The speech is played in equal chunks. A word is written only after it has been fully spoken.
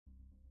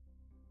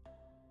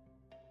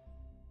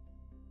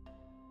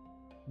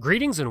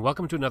Greetings and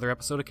welcome to another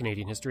episode of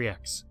Canadian History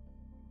X.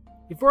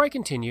 Before I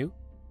continue,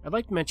 I'd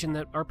like to mention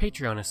that our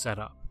Patreon is set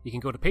up. You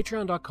can go to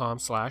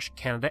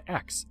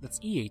patreon.com/CanadaX, that's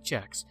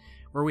EHX,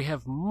 where we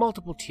have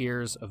multiple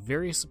tiers of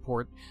various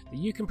support that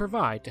you can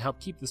provide to help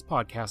keep this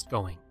podcast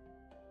going.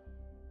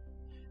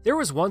 There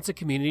was once a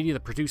community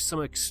that produced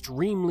some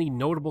extremely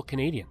notable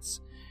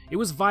Canadians. It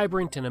was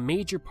vibrant and a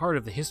major part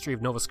of the history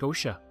of Nova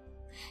Scotia.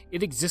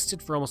 It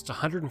existed for almost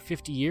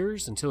 150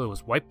 years until it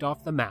was wiped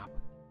off the map.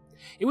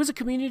 It was a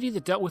community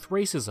that dealt with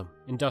racism,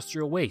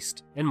 industrial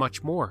waste, and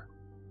much more.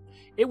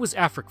 It was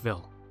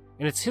Africville,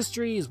 and its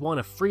history is one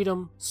of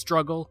freedom,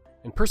 struggle,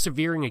 and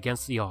persevering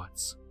against the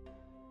odds.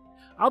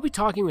 I'll be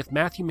talking with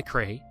Matthew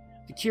McRae,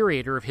 the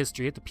curator of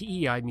history at the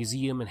PEI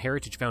Museum and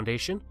Heritage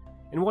Foundation,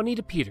 and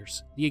Juanita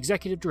Peters, the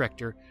executive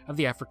director of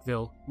the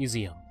Africville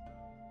Museum.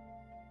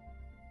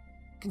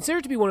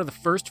 Considered to be one of the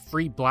first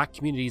free black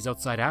communities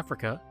outside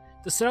Africa,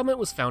 the settlement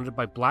was founded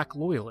by black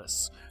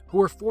loyalists who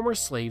were former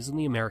slaves in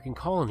the American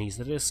colonies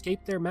that had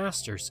escaped their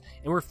masters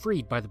and were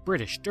freed by the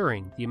British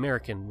during the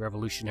American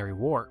Revolutionary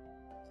War.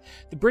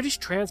 The British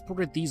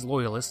transported these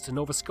loyalists to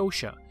Nova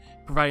Scotia,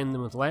 providing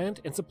them with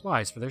land and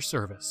supplies for their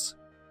service.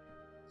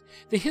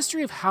 The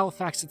history of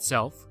Halifax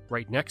itself,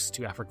 right next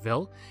to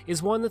Africville,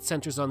 is one that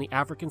centers on the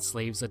African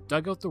slaves that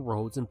dug out the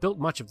roads and built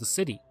much of the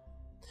city.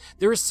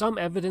 There is some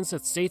evidence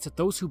that states that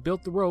those who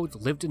built the roads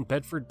lived in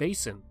Bedford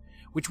Basin,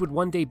 which would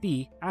one day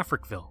be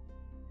Africville.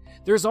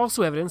 There is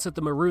also evidence that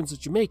the Maroons of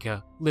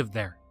Jamaica lived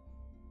there.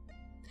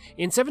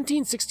 In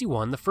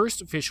 1761, the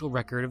first official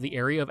record of the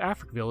area of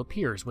Africville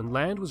appears when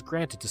land was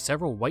granted to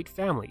several white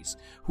families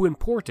who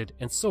imported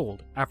and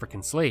sold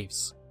African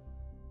slaves.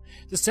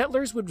 The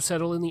settlers would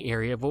settle in the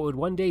area of what would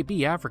one day be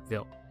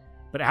Africville,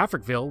 but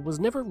Africville was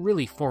never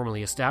really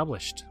formally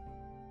established.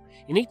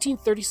 In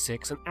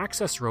 1836, an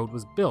access road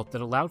was built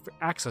that allowed for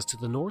access to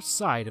the north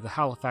side of the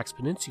Halifax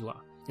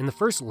Peninsula, and the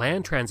first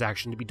land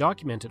transaction to be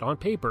documented on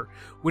paper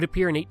would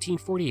appear in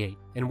 1848,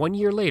 and 1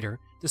 year later,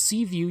 the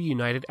Seaview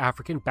United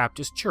African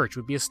Baptist Church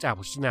would be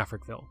established in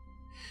Africville.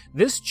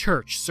 This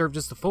church served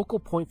as the focal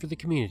point for the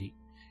community.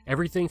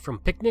 Everything from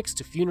picnics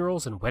to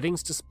funerals and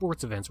weddings to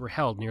sports events were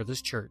held near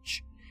this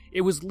church.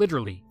 It was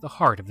literally the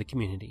heart of the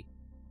community.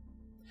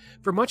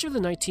 For much of the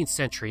 19th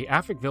century,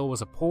 Africville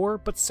was a poor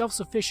but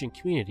self-sufficient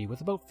community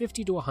with about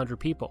 50 to 100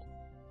 people.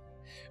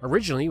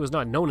 Originally, it was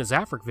not known as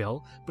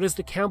Africville, but as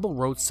the Campbell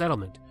Road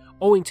Settlement,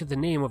 owing to the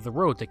name of the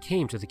road that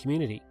came to the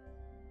community.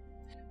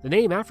 The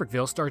name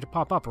Africville started to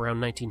pop up around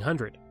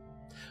 1900.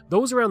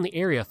 Those around the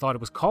area thought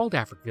it was called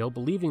Africville,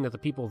 believing that the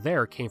people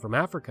there came from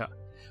Africa,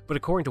 but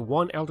according to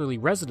one elderly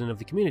resident of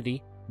the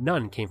community,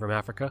 none came from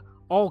Africa,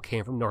 all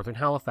came from northern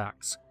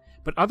Halifax.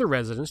 But other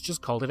residents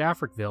just called it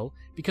Africville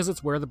because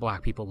it's where the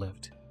black people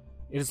lived.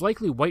 It is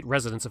likely white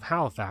residents of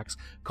Halifax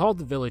called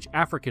the village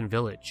African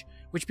Village,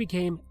 which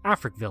became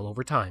Africville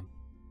over time.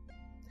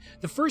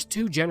 The first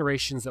two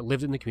generations that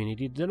lived in the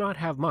community did not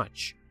have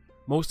much.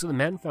 Most of the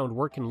men found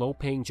work in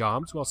low-paying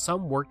jobs, while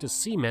some worked as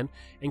seamen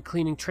and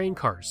cleaning train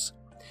cars.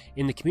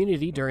 In the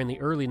community during the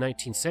early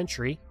 19th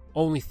century,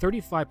 only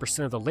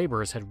 35% of the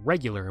laborers had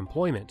regular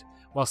employment,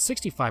 while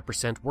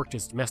 65% worked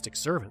as domestic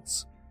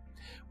servants.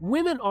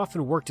 Women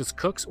often worked as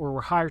cooks or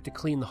were hired to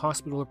clean the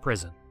hospital or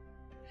prison.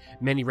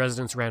 Many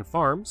residents ran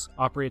farms,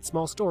 operated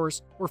small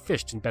stores, or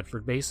fished in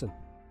Bedford Basin.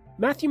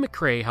 Matthew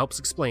McRae helps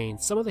explain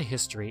some of the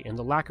history and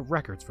the lack of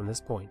records from this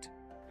point.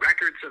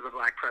 Records of a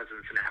black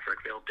presence in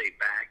Africville date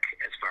back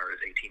as far as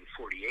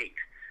 1848,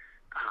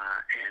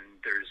 and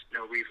there's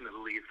no reason to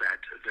believe that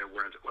there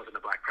wasn't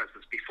a black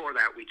presence before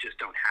that. We just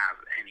don't have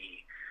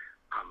any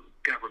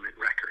government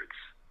records.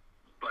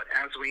 But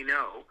as we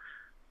know,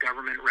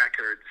 government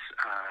records,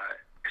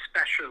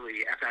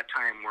 especially at that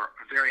time, were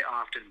very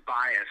often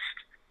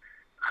biased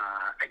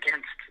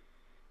against,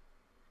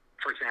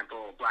 for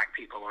example, black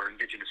people or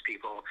indigenous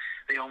people.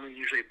 They only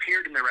usually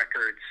appeared in the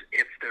records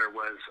if there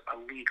was a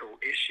legal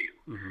issue.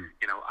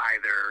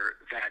 Either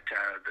that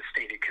the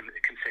state had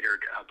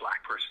considered a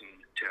black person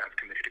to have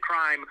committed a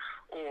crime,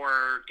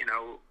 or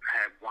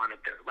had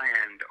wanted their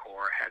land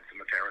or had some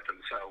affair with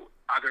them. So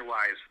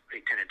otherwise,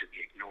 they tended to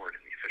be ignored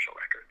in the official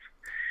records.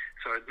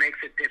 So it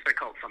makes it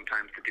difficult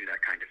sometimes to do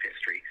that kind of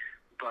history.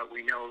 But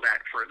we know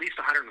that for at least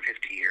 150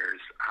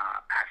 years,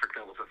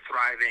 Africville was a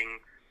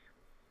thriving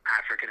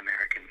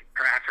African-American,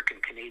 or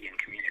African-Canadian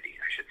community,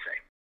 I should say.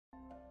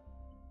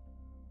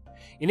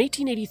 In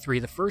 1883,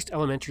 the first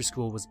elementary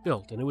school was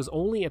built, and it was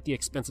only at the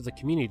expense of the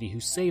community who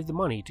saved the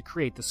money to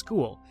create the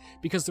school,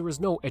 because there was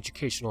no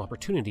educational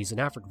opportunities in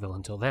Africville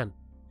until then.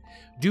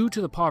 Due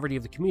to the poverty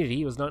of the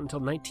community, it was not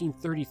until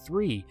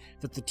 1933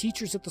 that the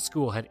teachers at the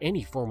school had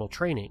any formal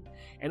training,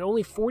 and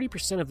only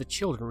 40% of the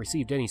children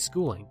received any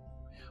schooling.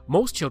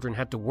 Most children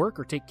had to work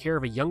or take care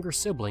of a younger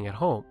sibling at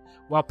home,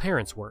 while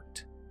parents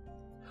worked.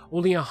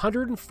 Only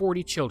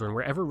 140 children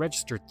were ever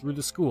registered through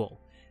the school,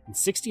 and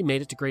 60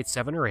 made it to grade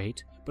 7 or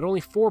 8, but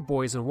only 4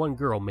 boys and 1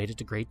 girl made it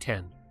to grade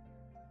 10.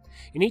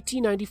 In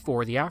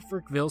 1894, the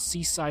Africville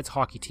Seasides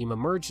hockey team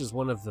emerged as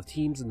one of the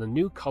teams in the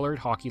new Colored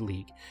Hockey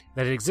League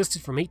that had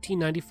existed from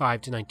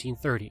 1895 to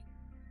 1930.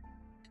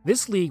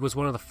 This league was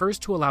one of the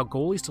first to allow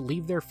goalies to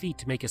leave their feet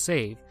to make a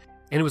save,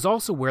 and it was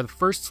also where the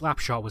first slap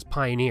shot was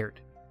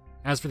pioneered.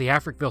 As for the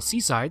Africville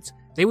Seasides,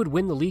 they would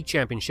win the league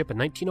championship in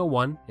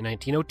 1901 and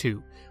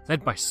 1902,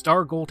 led by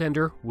star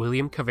goaltender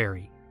William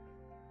Kaveri.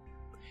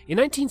 In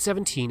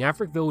 1917,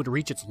 Africville would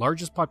reach its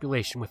largest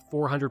population with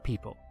 400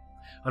 people.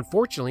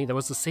 Unfortunately, that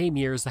was the same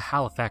year as the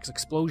Halifax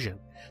explosion,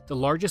 the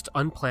largest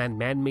unplanned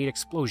man-made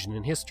explosion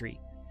in history.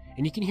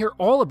 And you can hear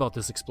all about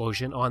this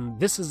explosion on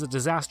This Is a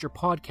Disaster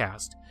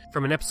podcast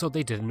from an episode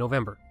they did in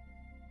November.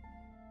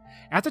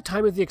 At the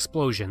time of the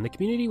explosion, the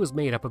community was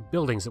made up of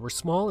buildings that were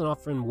small and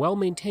often well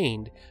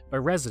maintained by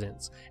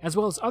residents, as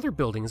well as other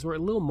buildings that were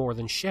little more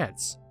than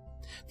sheds.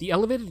 The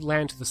elevated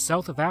land to the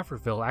south of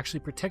Africville actually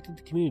protected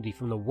the community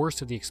from the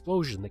worst of the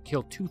explosion that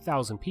killed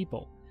 2,000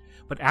 people,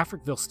 but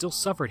Africville still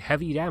suffered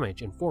heavy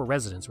damage and 4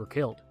 residents were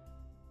killed.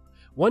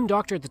 One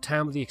doctor at the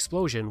time of the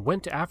explosion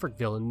went to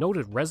Africville and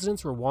noted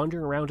residents were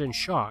wandering around in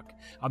shock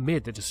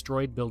amid the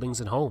destroyed buildings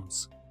and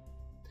homes.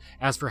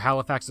 As for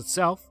Halifax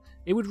itself,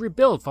 it would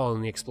rebuild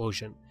following the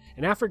explosion,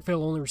 and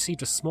Africville only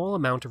received a small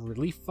amount of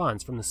relief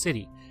funds from the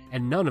city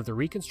and none of the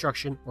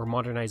reconstruction or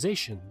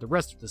modernization the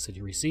rest of the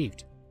city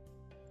received.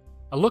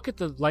 A look at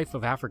the life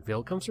of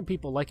Africville comes from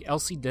people like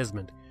Elsie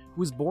Desmond, who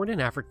was born in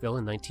Africville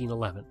in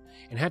 1911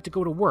 and had to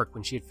go to work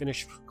when she had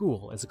finished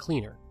school as a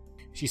cleaner.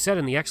 She said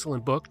in the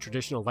excellent book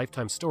Traditional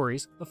Lifetime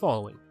Stories the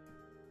following: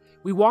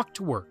 "We walked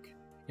to work.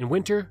 In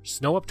winter,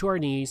 snow up to our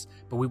knees,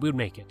 but we would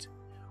make it.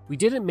 We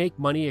didn't make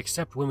money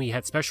except when we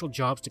had special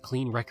jobs to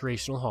clean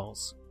recreational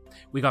halls.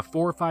 We got $4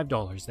 or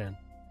 $5 then.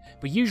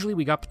 But usually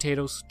we got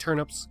potatoes,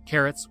 turnips,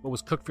 carrots, what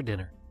was cooked for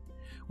dinner.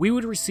 We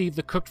would receive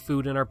the cooked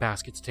food in our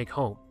basket to take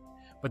home.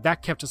 But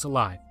that kept us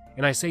alive,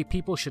 and I say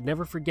people should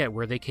never forget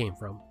where they came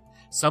from.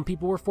 Some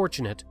people were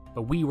fortunate,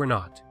 but we were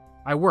not.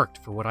 I worked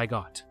for what I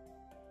got."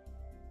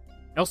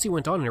 Elsie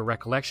went on in her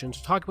recollection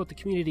to talk about the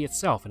community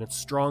itself and its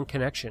strong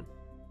connection.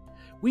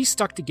 "We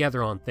stuck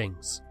together on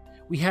things.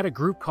 We had a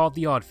group called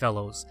the Odd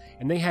Fellows,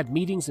 and they had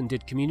meetings and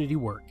did community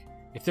work.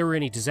 If there were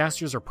any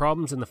disasters or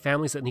problems in the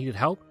families that needed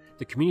help,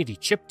 the community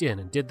chipped in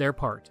and did their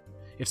part.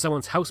 If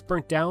someone's house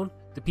burnt down,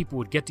 the people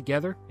would get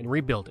together and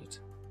rebuild it."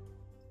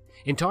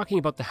 In talking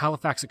about the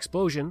Halifax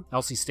explosion,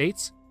 Elsie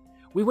states,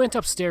 "We went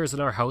upstairs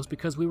in our house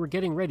because we were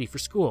getting ready for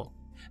school.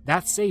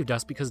 That saved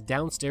us because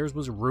downstairs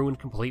was ruined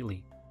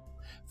completely.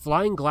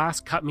 Flying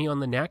glass cut me on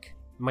the neck,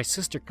 and my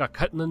sister got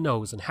cut in the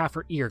nose and half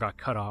her ear got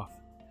cut off.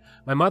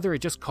 My mother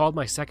had just called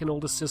my second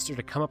oldest sister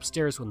to come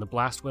upstairs when the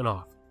blast went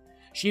off.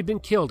 She had been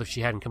killed if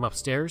she hadn't come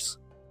upstairs.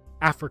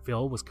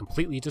 Africville was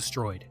completely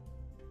destroyed."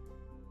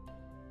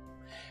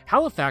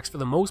 Halifax, for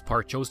the most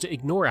part, chose to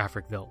ignore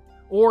Africville,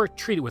 or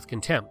treat it with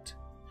contempt.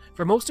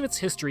 For most of its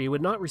history, it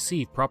would not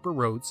receive proper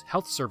roads,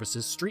 health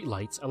services,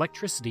 streetlights,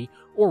 electricity,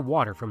 or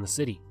water from the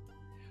city.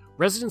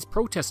 Residents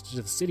protested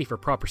to the city for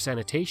proper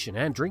sanitation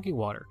and drinking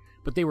water,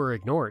 but they were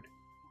ignored.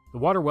 The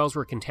water wells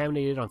were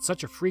contaminated on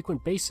such a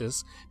frequent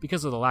basis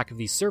because of the lack of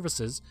these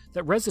services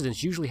that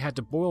residents usually had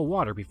to boil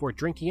water before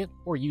drinking it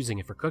or using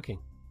it for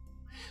cooking.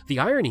 The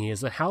irony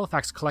is that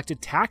Halifax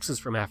collected taxes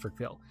from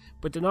Africville,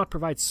 but did not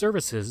provide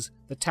services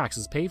that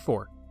taxes pay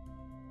for.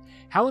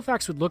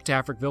 Halifax would look to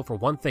Africville for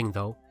one thing,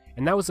 though,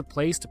 and that was a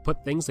place to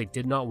put things they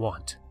did not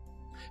want.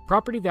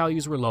 Property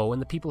values were low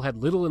and the people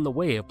had little in the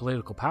way of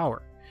political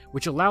power,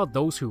 which allowed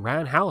those who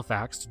ran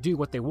Halifax to do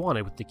what they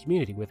wanted with the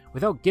community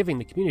without giving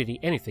the community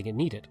anything it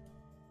needed.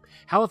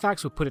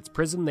 Halifax would put its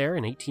prison there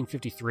in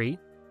 1853,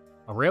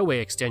 a railway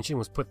extension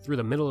was put through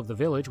the middle of the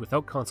village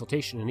without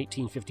consultation in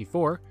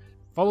 1854,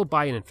 followed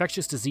by an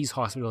infectious disease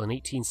hospital in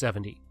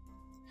 1870.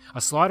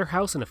 A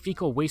slaughterhouse and a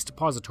fecal waste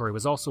depository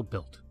was also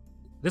built.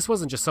 This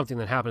wasn't just something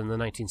that happened in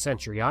the 19th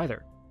century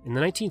either. In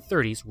the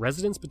 1930s,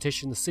 residents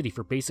petitioned the city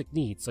for basic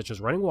needs such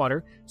as running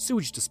water,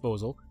 sewage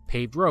disposal,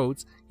 paved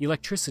roads,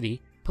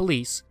 electricity,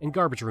 police, and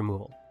garbage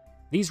removal.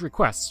 These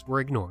requests were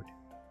ignored.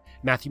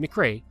 Matthew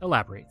McRae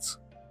elaborates.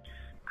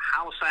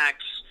 Halifax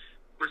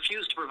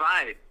refused to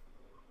provide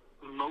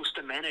most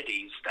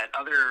amenities that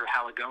other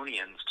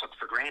Haligonians took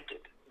for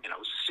granted.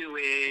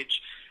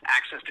 Sewage,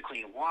 access to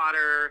clean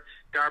water,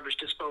 garbage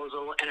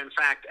disposal, and in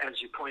fact,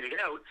 as you pointed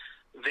out,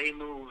 they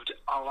moved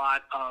a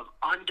lot of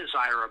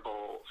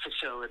undesirable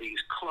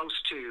facilities close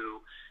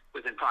to,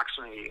 within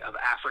proximity of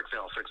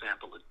Africville, for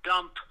example, a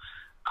dump,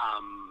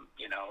 an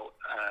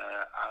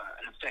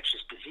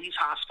infectious disease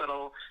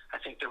hospital. I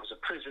think there was a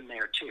prison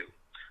there too,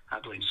 I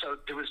believe. So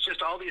there was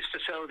just all these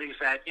facilities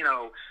that,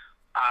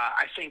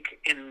 I think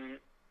in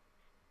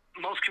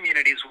most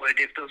communities would,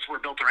 if those were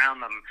built around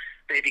them,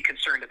 they'd be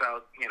concerned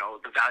about,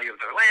 the value of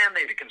their land,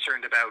 they'd be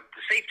concerned about the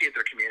safety of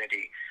their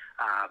community.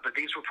 But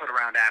these were put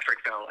around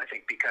Africville, I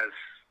think, because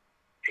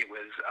it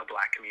was a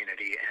black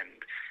community,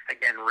 and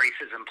again,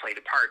 racism played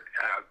the part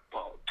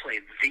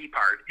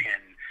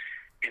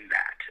in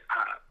that.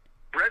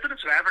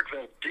 Residents of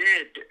Africville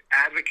did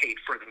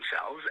advocate for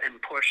themselves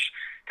and push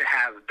to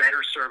have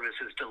better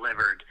services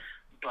delivered,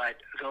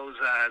 but those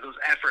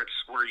efforts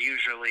were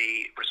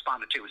usually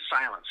responded to with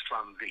silence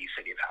from the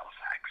City of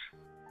Halifax.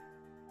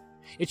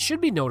 It should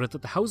be noted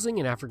that the housing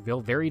in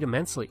Africville varied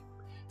immensely.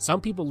 Some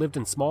people lived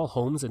in small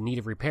homes in need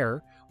of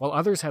repair, while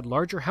others had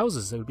larger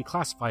houses that would be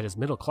classified as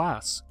middle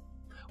class.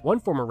 One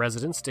former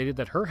resident stated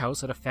that her house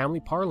had a family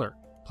parlor,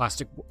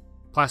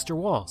 plaster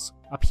walls,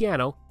 a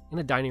piano, and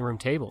a dining room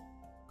table.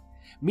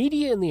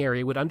 Media in the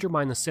area would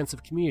undermine the sense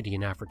of community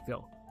in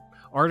Africville.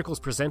 Articles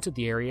presented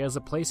the area as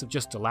a place of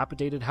just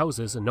dilapidated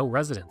houses and no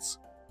residents.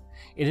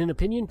 In an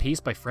opinion piece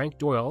by Frank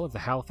Doyle of the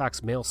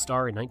Halifax Mail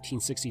Star in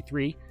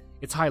 1963,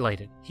 it's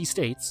highlighted. He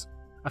states,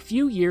 "A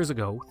few years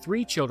ago,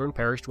 3 children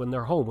perished when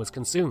their home was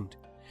consumed.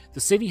 The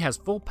city has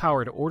full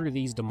power to order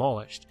these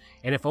demolished,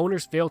 and if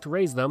owners fail to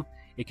raise them,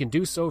 it can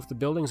do so if the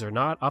buildings are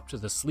not up to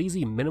the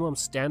sleazy minimum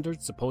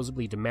standards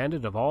supposedly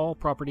demanded of all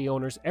property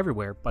owners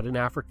everywhere but in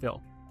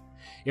Africville.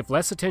 If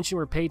less attention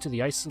were paid to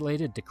the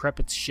isolated,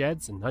 decrepit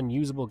sheds and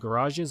unusable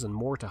garages and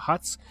more to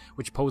huts,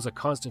 which pose a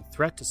constant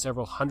threat to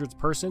several hundred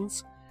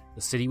persons,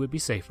 the city would be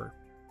safer."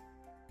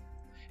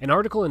 An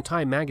article in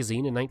Time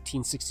magazine in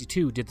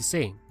 1962 did the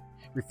same,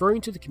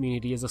 referring to the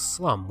community as a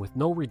slum with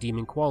no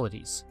redeeming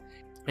qualities,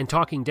 and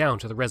talking down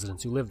to the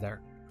residents who live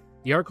there.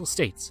 The article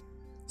states,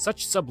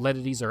 "Such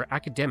subletities are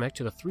academic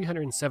to the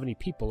 370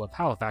 people of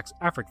Halifax,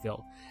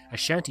 Africville, a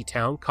shanty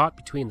town caught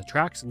between the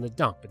tracks and the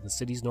dump in the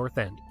city's north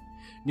end.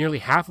 Nearly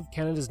half of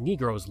Canada's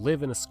Negroes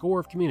live in a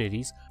score of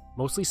communities,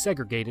 mostly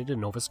segregated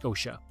in Nova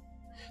Scotia.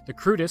 The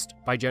crudest,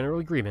 by general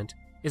agreement,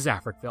 is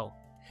Africville.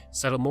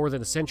 Settled more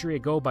than a century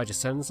ago by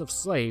descendants of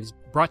slaves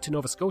brought to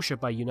Nova Scotia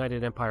by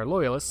United Empire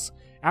Loyalists,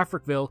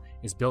 Africville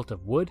is built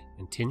of wood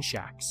and tin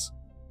shacks."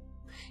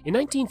 In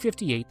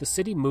 1958, the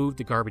city moved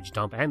the garbage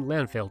dump and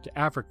landfill to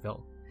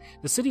Africville.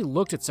 The city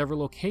looked at several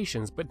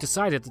locations but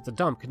decided that the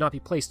dump could not be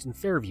placed in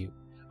Fairview,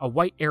 a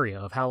white area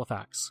of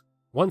Halifax.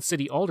 One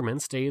city alderman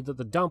stated that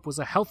the dump was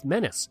a health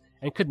menace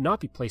and could not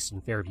be placed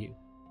in Fairview.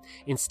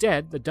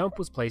 Instead, the dump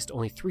was placed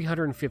only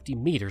 350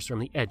 meters from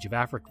the edge of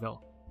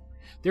Africville.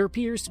 There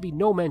appears to be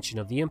no mention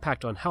of the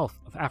impact on health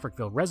of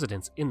Africville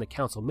residents in the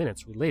council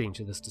minutes relating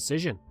to this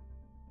decision.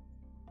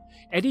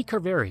 Eddie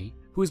Carveri,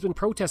 who has been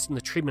protesting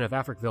the treatment of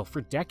Africville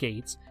for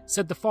decades,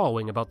 said the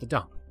following about the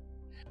dump.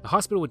 "The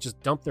hospital would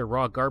just dump their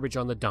raw garbage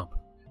on the dump.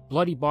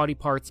 Bloody body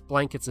parts,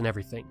 blankets, and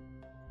everything.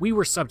 We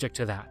were subject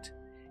to that.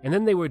 And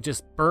then they would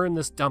just burn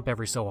this dump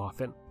every so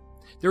often.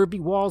 There would be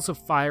walls of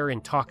fire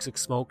and toxic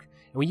smoke,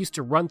 and we used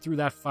to run through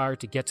that fire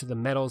to get to the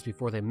metals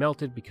before they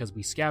melted because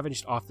we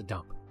scavenged off the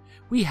dump.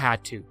 We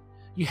had to.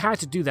 You had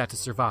to do that to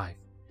survive."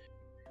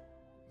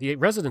 The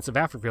residents of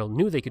Africville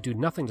knew they could do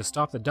nothing to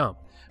stop the dump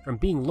from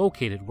being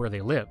located where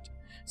they lived,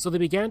 so they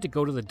began to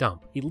go to the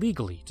dump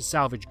illegally to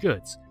salvage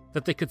goods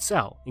that they could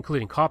sell,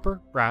 including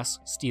copper, brass,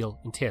 steel,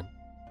 and tin.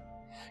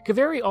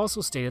 Carveri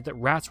also stated that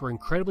rats were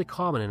incredibly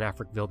common in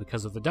Africville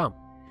because of the dump.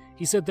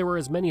 He said there were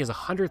as many as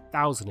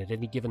 100,000 at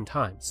any given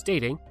time,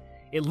 stating,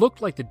 "It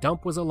looked like the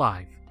dump was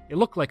alive. It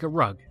looked like a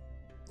rug."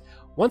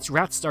 Once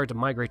rats started to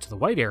migrate to the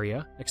white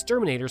area,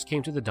 exterminators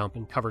came to the dump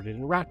and covered it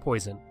in rat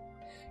poison.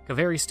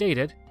 Carveri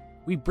stated,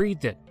 "We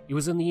breathed it. It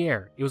was in the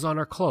air. It was on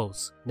our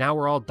clothes. Now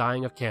we're all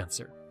dying of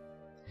cancer."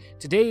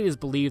 Today it is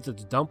believed that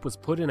the dump was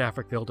put in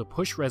Africville to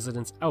push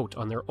residents out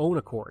on their own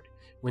accord.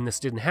 When this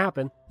didn't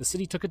happen, the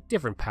city took a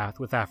different path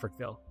with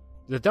Africville.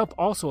 The dump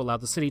also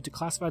allowed the city to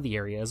classify the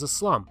area as a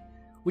slum,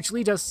 which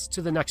leads us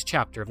to the next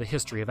chapter of the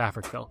history of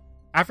Africville.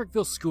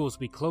 Africville schools would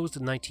be closed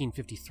in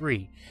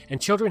 1953, and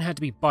children had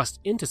to be bused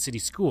into city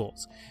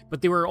schools,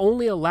 but they were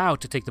only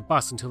allowed to take the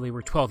bus until they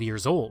were 12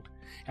 years old.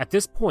 At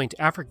this point,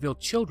 Africville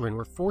children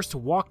were forced to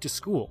walk to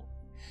school.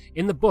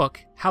 In the book,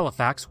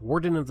 Halifax,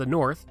 Warden of the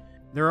North,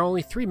 there are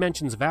only 3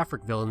 mentions of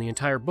Africville in the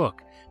entire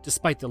book,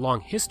 despite the long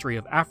history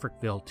of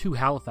Africville to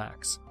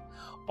Halifax.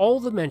 All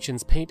the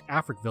mentions paint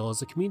Africville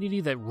as a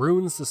community that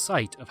ruins the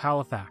site of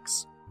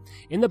Halifax.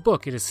 In the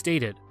book, it is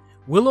stated,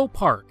 "Willow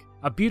Park,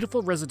 a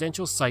beautiful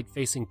residential site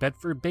facing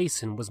Bedford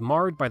Basin, was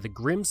marred by the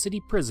grim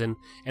city prison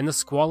and the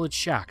squalid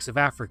shacks of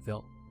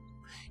Africville."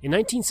 In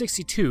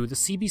 1962, the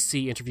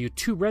CBC interviewed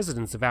 2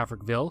 residents of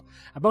Africville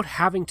about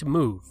having to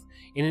move,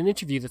 in an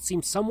interview that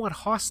seemed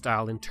somewhat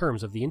hostile in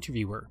terms of the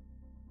interviewer.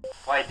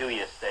 "Why do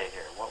you stay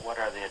here? What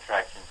are the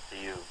attractions to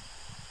you?"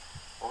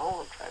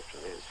 "Well,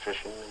 attraction is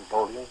fishing and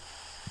boating."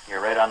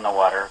 "You're right on the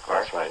water, of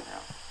course." That's right. Yeah.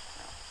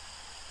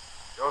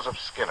 Joseph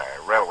Skinner,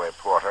 railway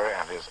porter,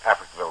 and his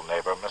Africville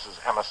neighbor, Mrs.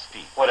 Emma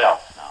Steep. "What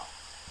else now?"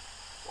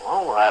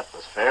 "Well, we're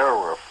atmosphere.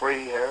 We're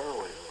free here.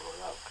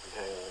 We're not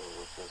contained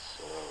with this.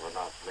 We're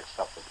not mixed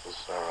up with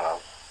this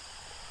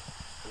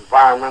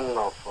environment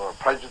of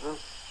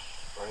prejudice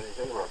or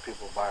anything. We're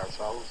people by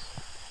ourselves."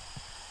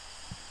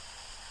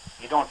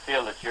 "You don't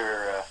feel that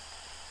you're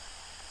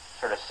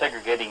sort of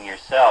segregating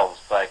yourselves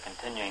by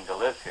continuing to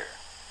live here?"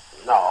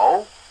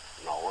 No,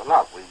 we're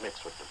not. We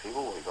mix with the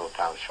people. We go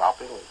town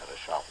shopping. We got to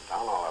shop in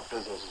town. All our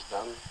business is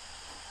done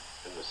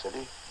in the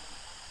city.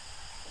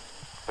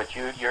 But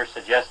you're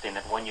suggesting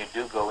that when you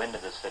do go into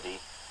the city,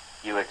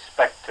 you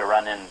expect to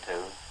run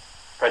into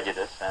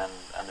prejudice and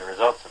the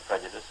results of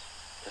prejudice,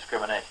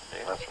 discrimination, do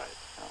you? That's right.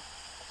 No.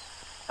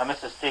 Now,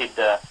 Mrs. Steed,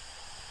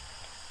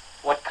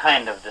 what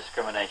kind of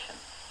discrimination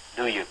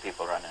do you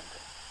people run into?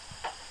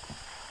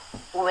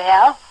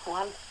 Well,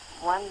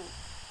 one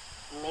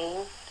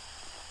main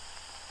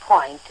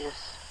point is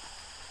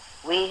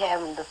we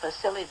have the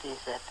facilities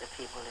that the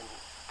people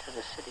to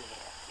the city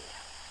have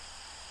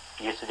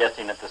here. You're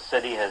suggesting that the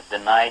city has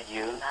denied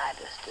you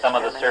some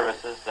of the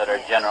services that are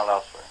yes. general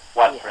elsewhere?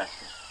 What, yes. for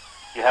instance?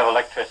 You have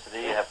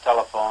electricity, you have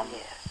telephone,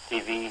 yes.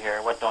 TV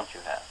here. What don't you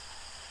have?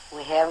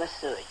 We have a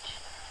sewage.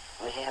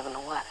 We have no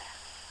water.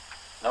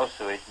 No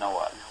sewage, no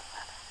water. No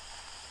water.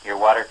 Your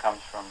water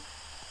comes from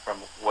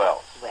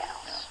wells? Wells.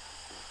 Yeah.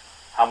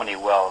 How many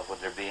wells would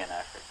there be in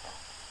Africa?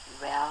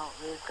 Well,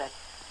 we've got,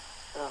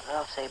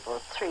 I'll say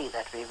about 3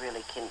 that we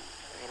really can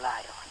rely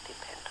on,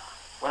 depend on.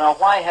 Well, now,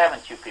 why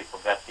haven't you people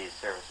got these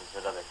services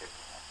that other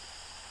people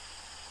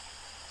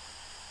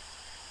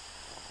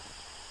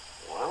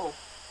have? Well,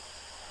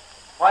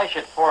 why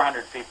should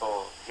 400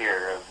 people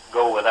here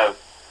go without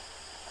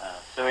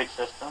sewage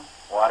system,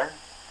 water?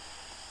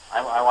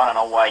 I want to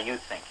know why you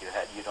think you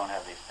don't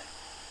have these things.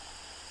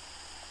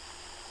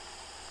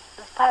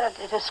 It's part of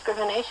the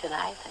discrimination,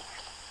 I think.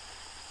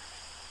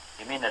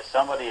 You mean that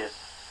somebody is,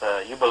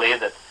 you believe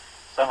that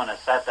someone has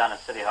sat down at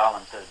City Hall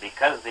and says,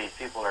 because these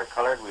people are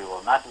colored, we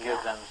will not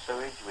give them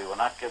sewage, we will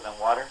not give them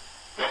water?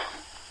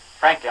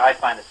 Frankly, I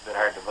find this a bit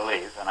hard to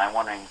believe, and I'm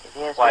wondering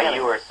why really.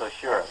 You are so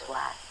sure of it. That's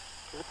why.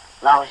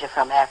 As long as you're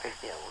from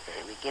Africville,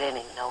 we get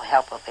no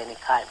help of any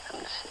kind from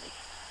the city.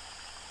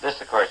 This,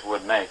 of course,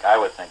 would make, I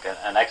would think,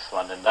 an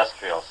excellent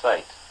industrial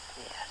site.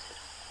 Yes.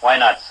 Why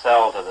not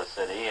sell to the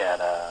city at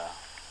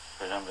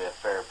presumably a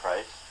fair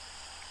price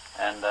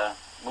and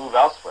move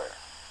elsewhere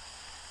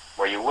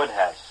where you would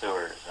have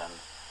sewers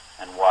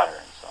and water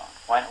and so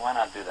on? Why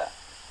not do that?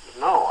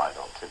 no, I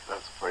don't think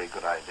that's a very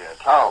good idea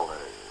at all.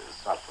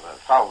 It's not for that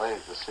at all.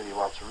 The city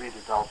wants to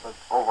redevelop it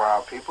over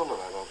our people,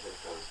 and I don't think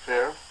that's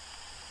fair.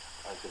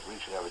 I think we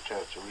should have a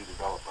chance to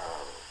redevelop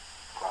our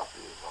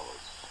property as well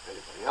as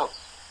anybody else.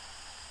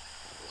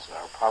 This is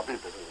our property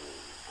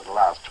for the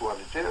last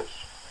 200 years.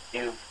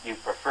 You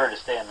prefer to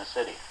stay in the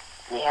city?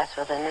 Yes,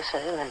 within the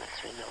city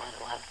limits. We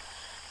don't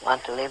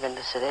want to live in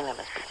the city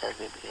limits because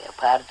we are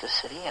part of the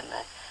city, and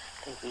I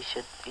think we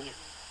should live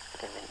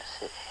in the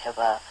city.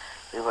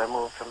 We were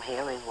moved from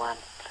here, we want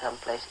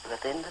someplace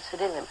within the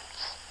city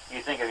limits.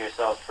 You think of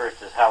yourselves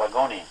first as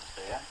Haligonians,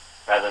 do you?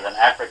 Rather than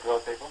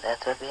Africville people?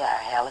 That's what we are,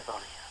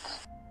 Haligonians.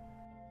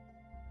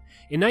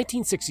 In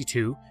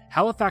 1962,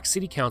 Halifax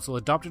City Council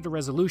adopted a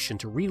resolution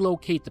to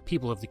relocate the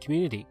people of the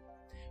community.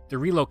 The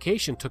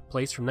relocation took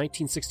place from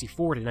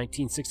 1964 to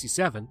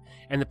 1967,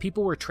 and the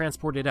people were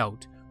transported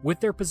out, with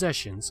their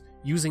possessions,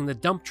 using the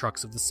dump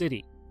trucks of the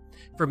city.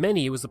 For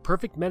many, it was the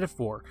perfect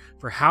metaphor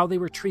for how they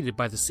were treated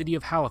by the city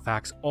of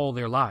Halifax all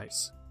their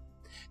lives.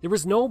 There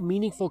was no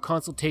meaningful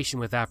consultation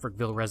with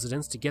Africville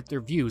residents to get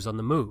their views on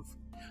the move.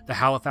 The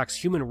Halifax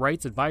Human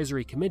Rights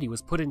Advisory Committee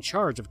was put in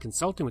charge of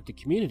consulting with the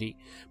community,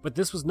 but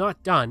this was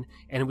not done,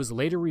 and it was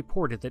later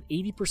reported that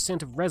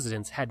 80% of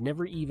residents had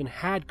never even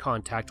had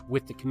contact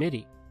with the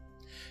committee.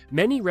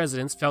 Many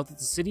residents felt that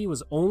the city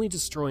was only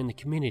destroying the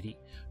community,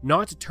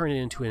 not to turn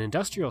it into an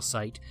industrial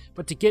site,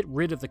 but to get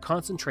rid of the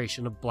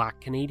concentration of Black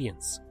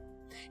Canadians.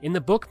 In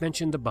the book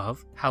mentioned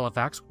above,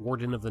 Halifax,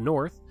 Warden of the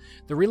North,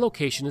 the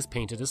relocation is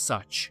painted as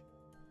such.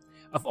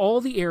 Of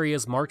all the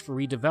areas marked for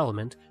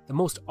redevelopment, the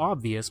most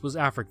obvious was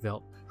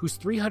Africville, whose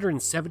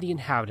 370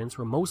 inhabitants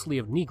were mostly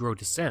of Negro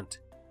descent.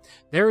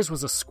 Theirs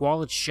was a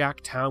squalid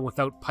shack town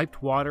without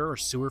piped water or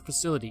sewer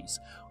facilities,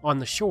 on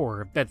the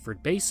shore of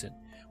Bedford Basin,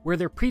 where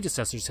their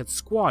predecessors had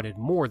squatted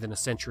more than a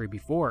century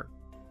before.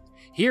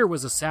 Here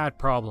was a sad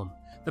problem.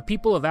 The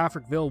people of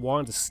Africville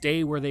wanted to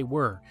stay where they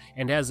were,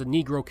 and as a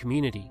Negro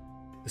community.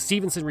 The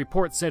Stevenson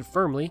report said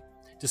firmly,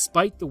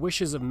 despite the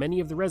wishes of many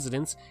of the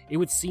residents, it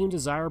would seem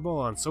desirable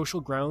on social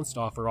grounds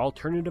to offer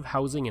alternative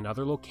housing in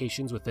other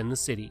locations within the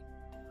city.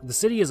 The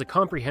city is a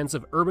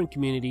comprehensive urban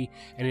community,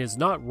 and it is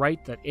not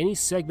right that any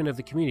segment of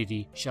the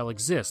community shall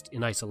exist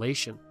in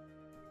isolation.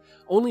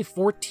 Only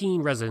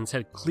 14 residents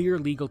had clear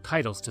legal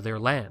titles to their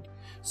land,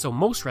 so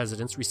most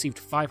residents received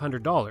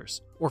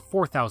 $500, or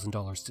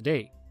 $4,000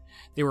 today.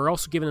 They were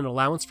also given an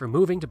allowance for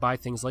moving to buy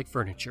things like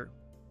furniture.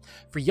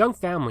 For young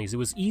families, it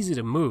was easy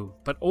to move,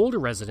 but older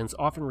residents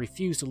often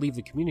refused to leave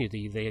the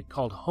community they had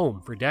called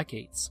home for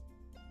decades.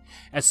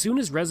 As soon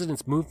as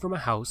residents moved from a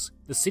house,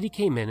 the city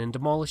came in and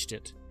demolished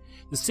it.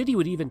 The city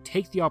would even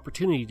take the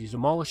opportunity to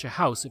demolish a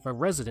house if a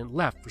resident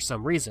left for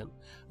some reason,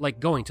 like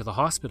going to the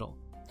hospital.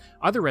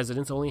 Other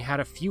residents only had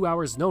a few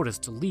hours' notice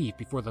to leave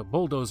before the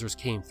bulldozers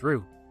came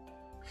through.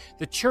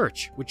 The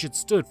church, which had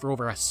stood for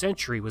over a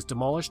century, was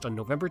demolished on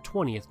November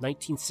 20th,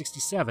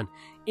 1967,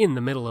 in the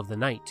middle of the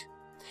night.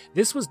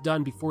 This was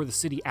done before the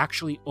city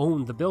actually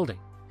owned the building.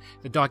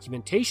 The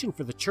documentation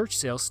for the church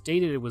sale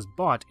stated it was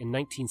bought in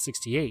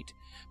 1968,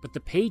 but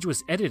the page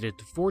was edited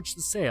to forge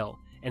the sale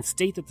and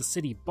state that the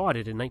city bought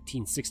it in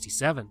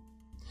 1967.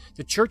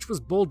 The church was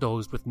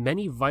bulldozed with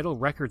many vital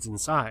records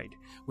inside,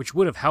 which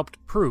would have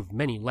helped prove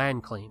many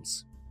land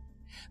claims.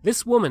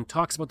 This woman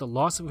talks about the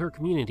loss of her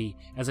community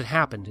as it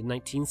happened in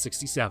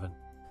 1967.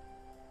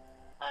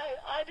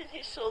 I've been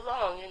here so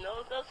long, it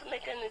doesn't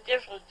make any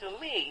difference to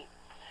me.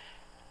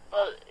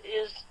 But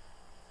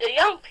the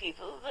young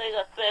people, they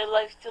got their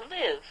life to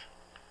live.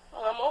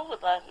 Well, I'm over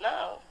that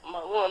now.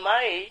 A woman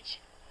my age,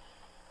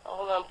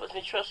 all I'm putting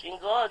my trust in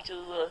God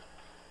to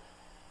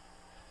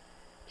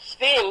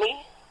spare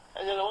me.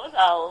 I don't know what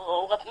hour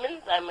or what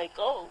minute I may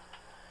go.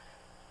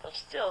 But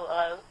still,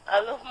 I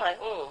love my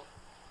home.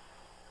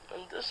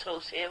 And this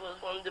house here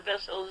was one of the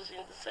best houses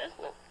in the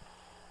settlement.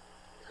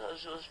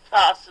 Because it was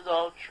plastered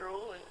all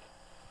through and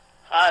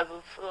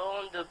hardwood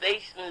floor, and the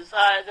basement is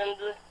higher than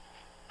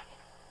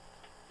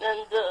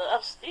the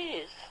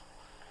upstairs.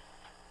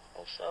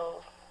 And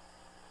so,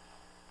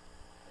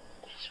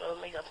 I just want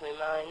to make up my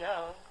mind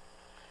now.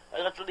 I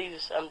got to leave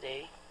it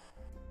someday.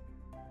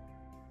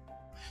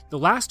 The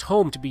last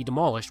home to be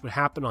demolished would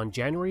happen on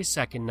January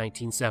 2nd,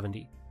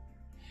 1970.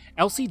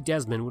 Elsie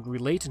Desmond would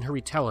relate in her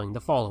retelling the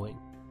following.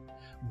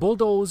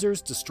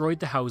 Bulldozers destroyed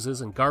the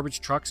houses and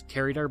garbage trucks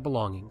carried our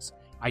belongings.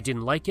 I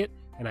didn't like it,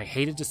 and I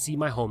hated to see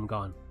my home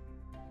gone.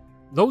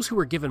 Those who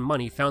were given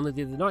money found that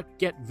they did not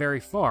get very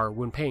far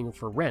when paying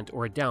for rent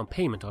or a down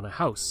payment on a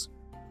house.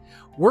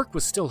 Work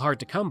was still hard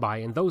to come by,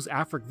 and those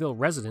Africville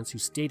residents who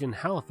stayed in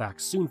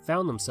Halifax soon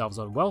found themselves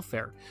on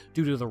welfare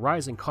due to the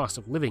rising cost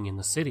of living in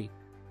the city.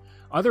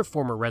 Other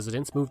former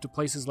residents moved to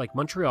places like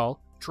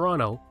Montreal,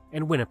 Toronto,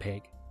 and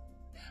Winnipeg.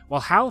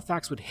 While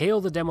Halifax would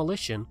hail the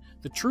demolition,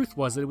 the truth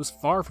was that it was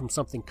far from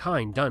something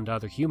kind done to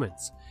other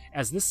humans,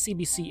 as this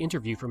CBC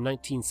interview from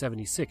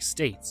 1976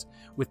 states,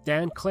 with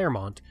Dan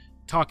Claremont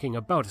talking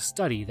about a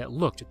study that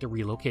looked at the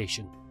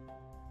relocation.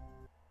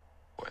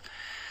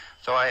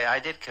 So I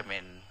did come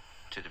in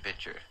to the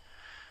picture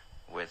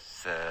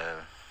with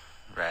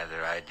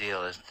rather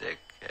idealistic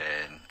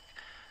and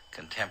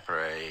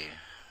contemporary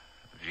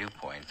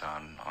viewpoint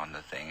on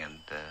the thing, and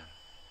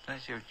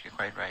you're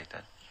quite right.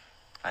 That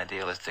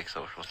idealistic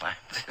social science,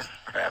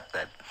 perhaps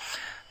that's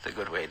a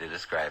good way to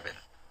describe it.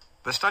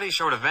 The study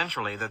showed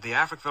eventually that the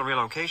Africville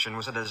relocation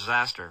was a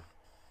disaster.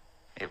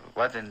 It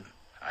wasn't,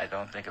 I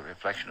don't think, a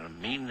reflection of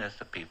meanness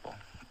of people,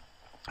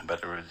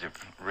 but it was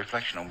a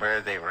reflection of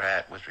where they were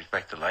at with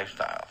respect to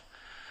lifestyle.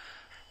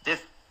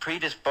 This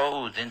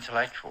predisposed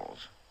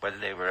intellectuals, whether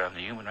they were on the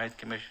Human Rights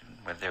Commission,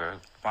 whether they were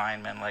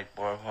fine men like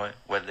Borhoy,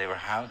 whether they were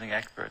housing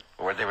experts,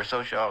 or whether they were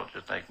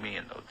sociologists like me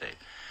in those days,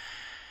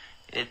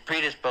 it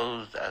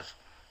predisposed us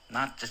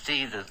not to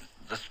see the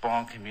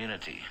small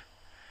community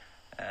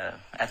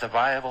as a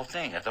viable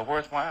thing, as a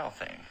worthwhile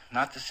thing,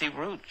 not to see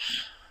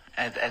roots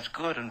as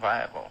good and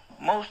viable.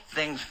 Most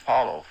things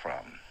follow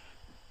from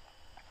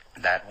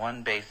that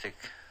one basic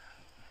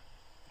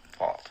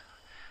fault,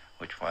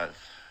 which was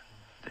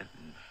the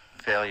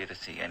failure to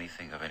see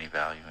anything of any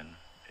value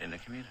in the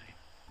community.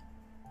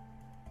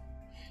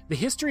 The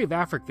history of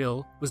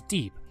Africville was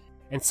deep,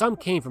 and some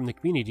came from the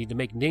community to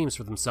make names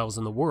for themselves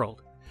in the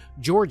world.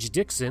 George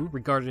Dixon,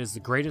 regarded as the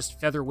greatest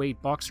featherweight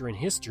boxer in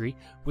history,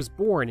 was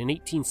born in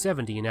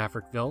 1870 in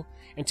Africville,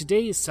 and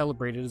today is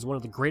celebrated as one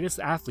of the greatest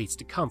athletes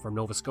to come from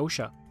Nova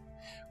Scotia.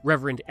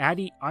 Reverend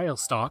Addie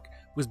Eilstock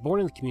was born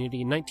in the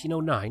community in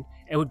 1909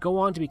 and would go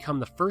on to become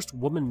the first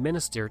woman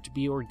minister to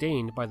be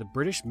ordained by the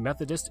British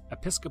Methodist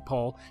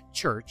Episcopal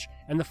Church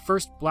and the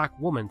first black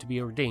woman to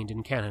be ordained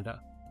in Canada.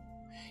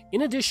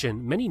 In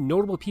addition, many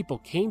notable people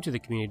came to the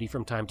community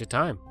from time to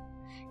time.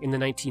 In the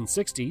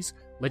 1960s,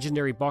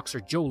 legendary boxer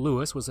Joe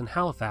Louis was in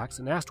Halifax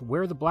and asked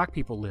where the black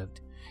people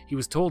lived. He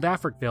was told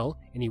Africville,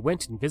 and he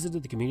went and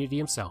visited the community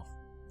himself.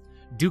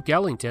 Duke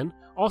Ellington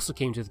also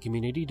came to the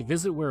community to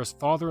visit where his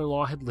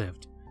father-in-law had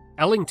lived.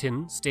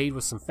 Ellington stayed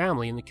with some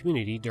family in the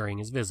community during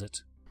his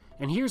visit.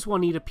 And here's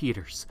Juanita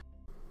Peters.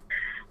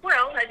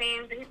 Well, I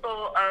mean,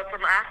 people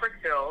from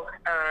Africville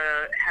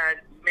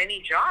had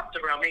many jobs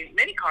around,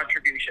 many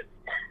contributions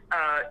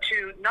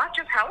to not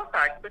just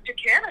Halifax, but to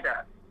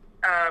Canada.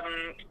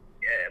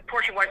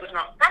 Portia White was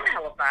not from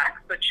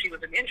Halifax, but she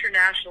was an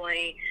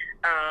internationally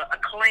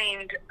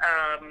acclaimed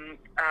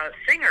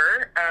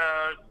singer,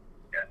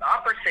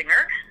 opera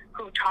singer,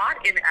 who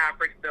taught in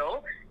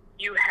Africville.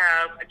 You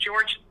have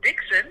George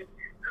Dixon,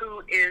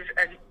 who is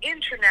an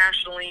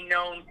internationally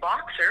known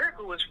boxer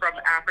who was from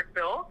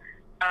Africville.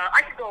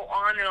 I could go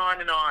on and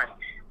on and on.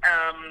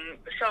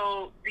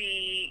 So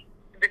the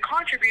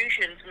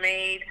contributions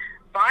made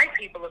by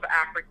people of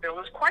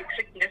Africville is quite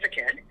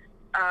significant,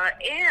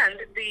 and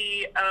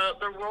the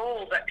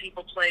role that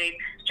people played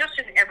just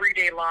in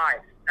everyday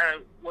lives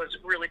was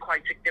really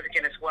quite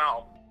significant as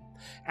well.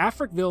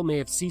 Africville may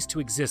have ceased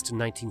to exist in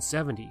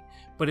 1970,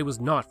 but it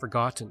was not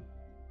forgotten.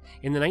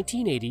 In the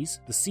 1980s,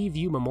 the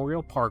Seaview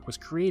Memorial Park was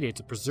created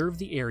to preserve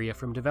the area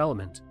from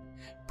development.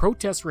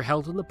 Protests were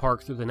held in the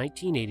park through the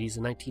 1980s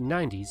and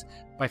 1990s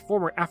by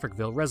former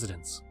Africville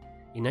residents.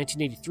 In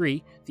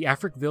 1983, the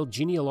Africville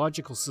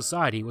Genealogical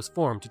Society was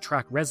formed to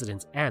track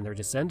residents and their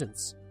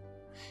descendants.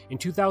 In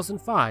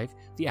 2005,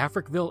 the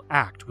Africville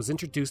Act was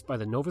introduced by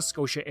the Nova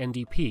Scotia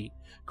NDP,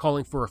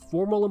 calling for a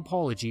formal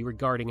apology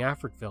regarding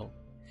Africville.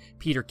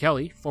 Peter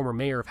Kelly, former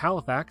mayor of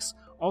Halifax,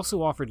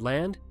 also offered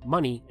land,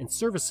 money, and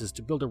services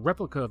to build a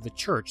replica of the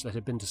church that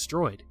had been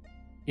destroyed.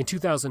 In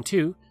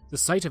 2002, the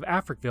site of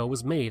Africville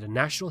was made a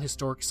National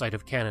Historic Site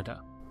of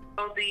Canada.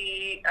 So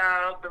the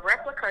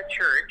replica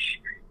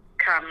church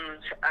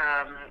comes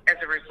as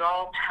a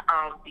result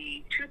of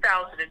the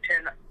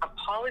 2010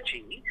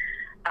 apology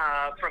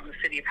from the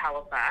City of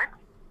Halifax,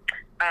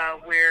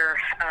 where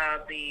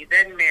the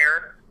then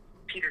Mayor,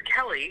 Peter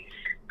Kelly,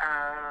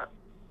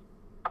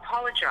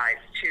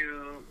 apologized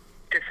to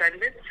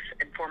descendants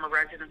and former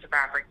residents of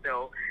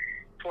Africville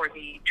for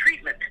the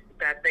treatment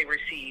that they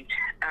received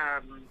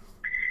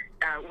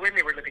when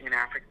they were living in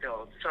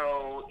Africville.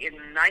 So in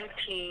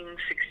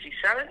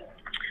 1967,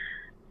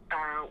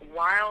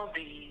 while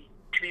the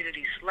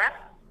community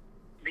slept,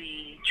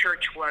 the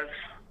church was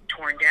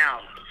torn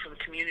down. So the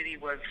community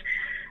was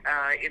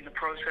in the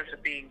process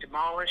of being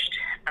demolished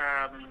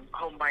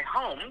home by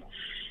home.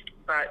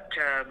 But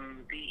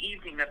the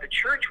evening that the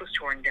church was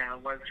torn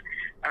down was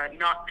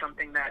not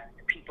something that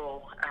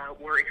people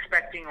were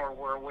expecting or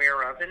were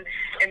aware of. And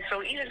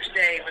so even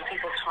today, when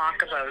people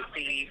talk about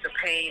the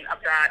pain of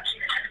that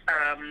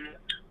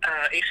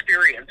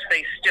experience,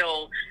 they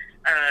still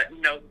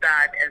note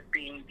that as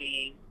being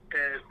the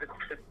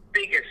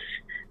biggest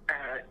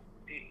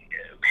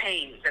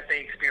pain that they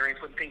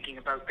experience when thinking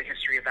about the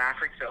history of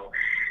Africville.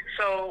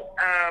 So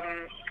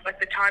at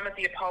the time of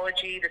the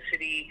apology, the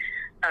city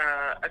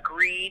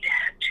agreed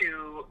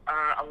to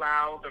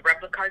allow the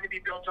replica to be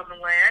built on the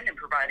land and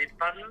provided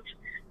funds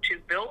to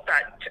build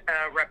that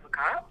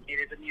replica. It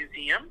is a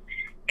museum,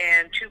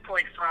 and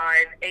 2.5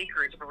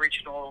 acres of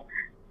original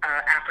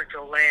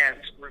Africville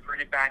lands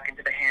reverted back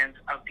into the hands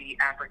of the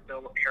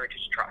Africville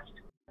Heritage Trust.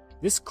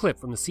 This clip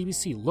from the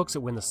CBC looks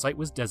at when the site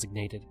was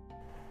designated.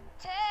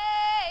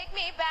 Take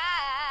me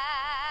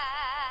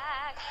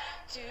back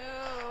to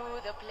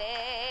the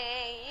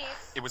place.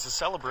 It was a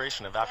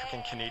celebration of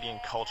African Canadian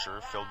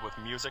culture filled with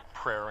music,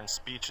 prayer, and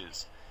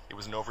speeches. It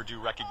was an overdue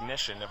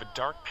recognition of a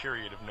dark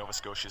period of Nova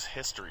Scotia's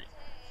history.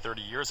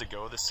 30 years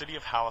ago, the City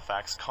of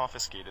Halifax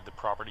confiscated the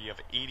property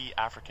of 80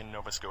 African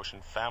Nova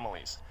Scotian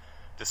families.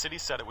 The city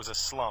said it was a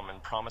slum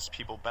and promised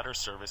people better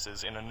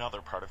services in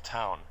another part of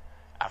town.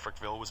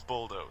 Africville was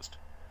bulldozed.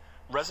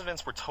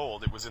 Residents were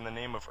told it was in the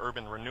name of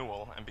urban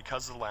renewal and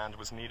because the land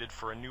was needed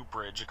for a new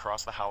bridge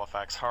across the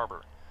Halifax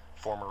harbor.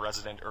 Former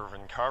resident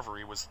Irvin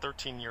Carvery was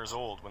 13 years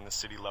old when the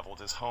city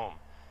leveled his home.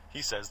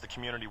 He says the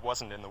community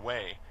wasn't in the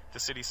way, the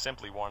city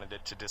simply wanted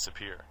it to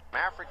disappear.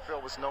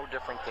 Africville was no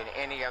different than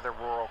any other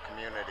rural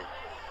community.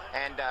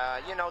 And,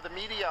 the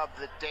media of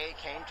the day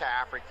came to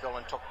Africville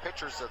and took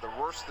pictures of the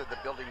worst of the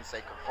buildings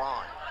they could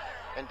find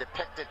and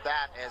depicted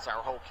that as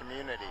our whole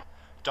community.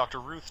 Dr.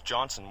 Ruth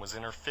Johnson was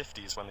in her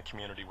 50s when the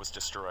community was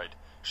destroyed.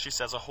 She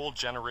says a whole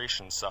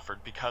generation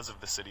suffered because of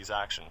the city's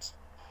actions.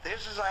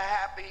 This is a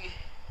happy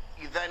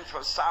event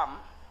for some,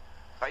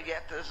 but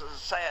yet this is a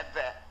sad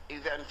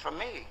event for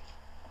me.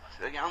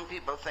 The young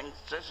people think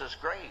this is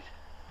great,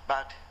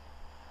 but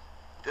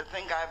to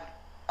think I've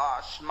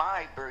lost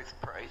my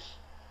birthplace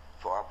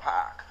for a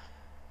park.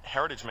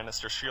 Heritage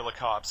Minister Sheila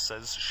Cobbs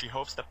says she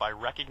hopes that by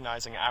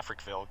recognizing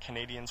Africville,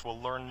 Canadians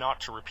will learn not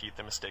to repeat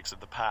the mistakes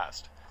of the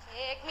past.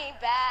 Take me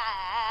back.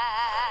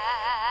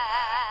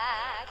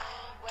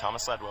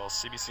 Thomas Ledwell,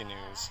 CBC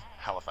News,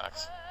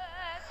 Halifax.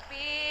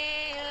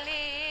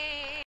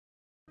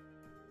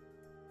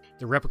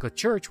 The replica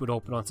church would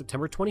open on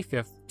September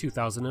 25,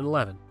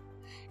 2011.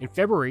 In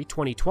February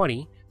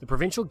 2020, the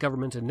provincial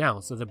government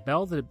announced that the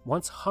bell that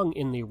once hung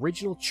in the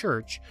original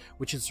church,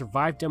 which had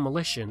survived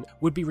demolition,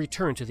 would be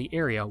returned to the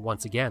area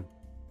once again.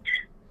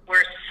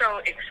 We're so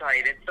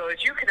excited. So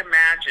as you can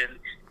imagine,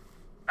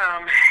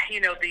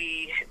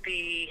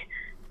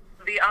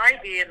 the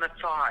idea and the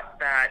thought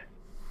that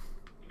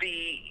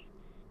the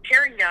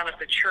tearing down of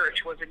the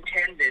church was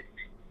intended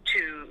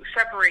to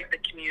separate the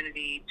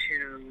community,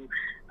 to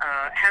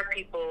have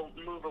people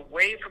move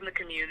away from the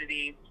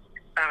community,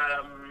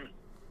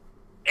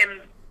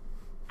 and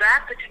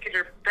that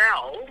particular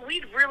bell,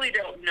 we really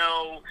don't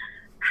know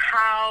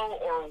how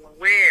or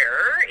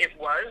where it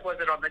was. Was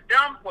it on the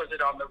dump? Was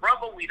it on the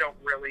rubble? We don't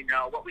really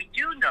know. What we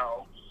do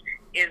know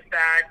is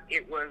that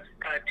it was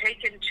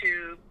taken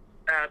to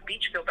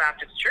Beachville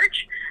Baptist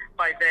Church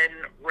by then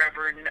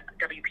Reverend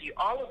W.P.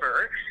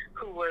 Oliver,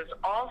 who was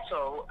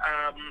also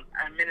a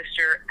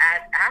minister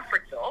at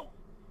Africville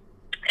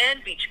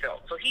and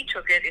Beachville. So he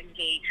took it and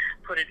he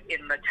put it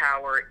in the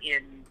tower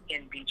in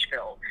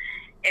Beachville.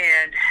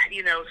 And,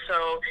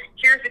 so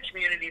here's a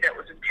community that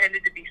was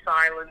intended to be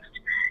silenced,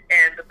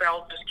 and the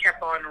bell just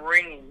kept on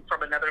ringing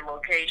from another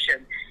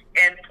location.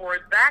 And for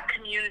that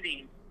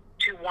community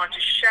to want to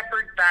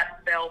shepherd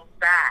that bell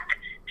back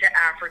to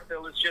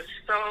Africville is just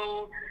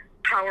so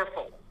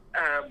powerful.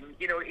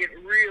 It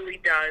really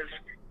does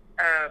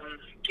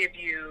give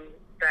you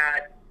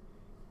that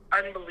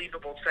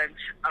unbelievable sense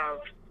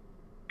of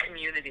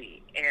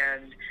community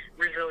and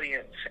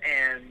resilience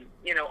and,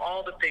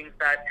 all the things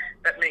that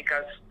make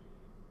us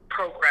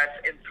progress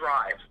and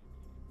thrive.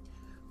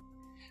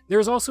 There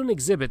is also an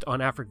exhibit on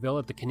Africville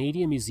at the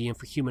Canadian Museum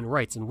for Human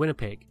Rights in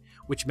Winnipeg,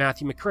 which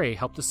Matthew McRae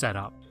helped to set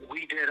up.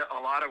 We did a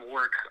lot of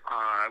work.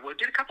 We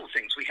did a couple of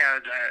things. We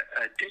had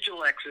a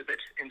digital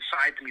exhibit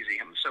inside the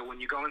museum. So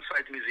when you go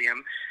inside the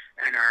museum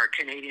and our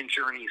Canadian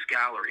Journeys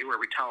gallery, where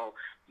we tell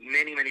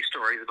many, many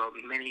stories about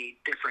many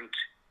different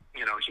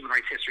human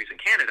rights histories in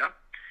Canada,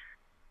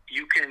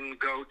 you can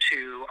go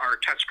to our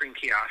touchscreen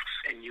kiosks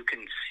and you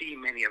can see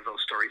many of those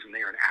stories, and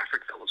there in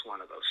Africville is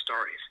one of those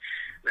stories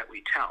that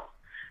we tell.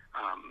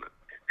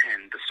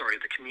 And the story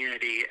of the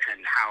community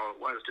and how it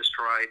was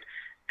destroyed,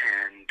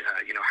 and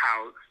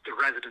how the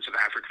residents of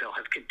Africville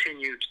have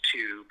continued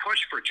to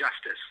push for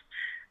justice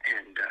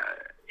and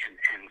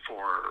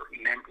for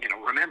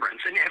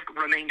remembrance, and have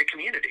remained a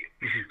community.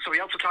 Mm-hmm. So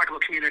we also talk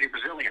about community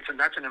resilience, and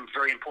that's a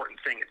very important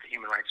thing at the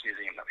Human Rights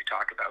Museum that we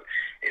talk about.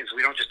 Is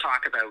we don't just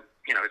talk about,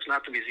 it's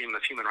not the Museum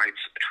of Human Rights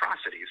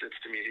atrocities, it's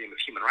the Museum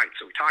of Human Rights.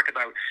 So we talk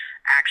about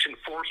action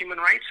for human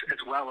rights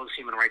as well as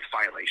human rights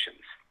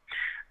violations.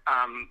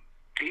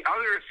 The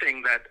other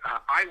thing that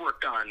I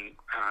worked on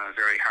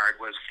very hard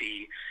was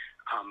the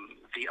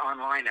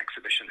online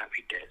exhibition that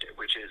we did,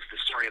 which is the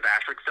story of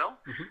Africville.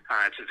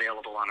 Mm-hmm. It's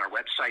available on our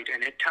website,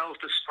 and it tells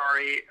the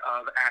story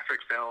of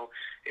Africville.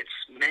 It's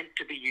meant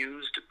to be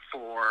used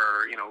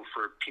for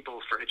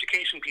people, for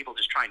education, people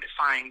just trying to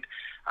find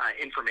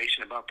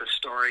information about the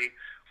story.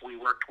 We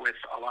worked with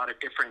a lot of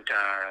different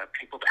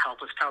people to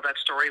help us tell that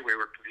story. We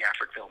worked with the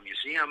Africville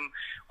Museum.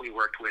 We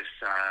worked with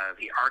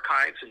the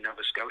archives in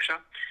Nova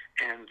Scotia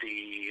and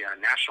the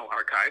National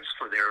Archives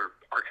for their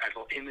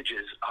archival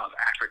images of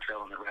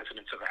Africville and the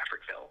residents of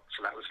Africville.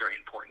 So that was very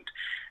important.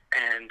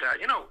 And,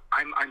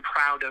 I'm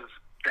proud of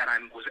that I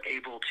was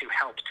able to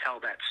help tell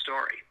that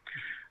story.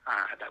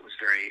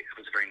 It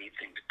was a very neat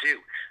thing to do.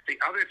 The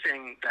other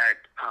thing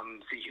that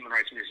the Human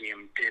Rights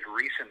Museum did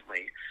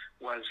recently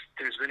was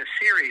there's been a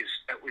series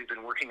that we've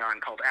been working on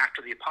called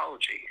After the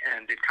Apology,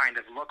 and it kind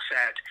of looks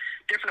at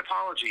different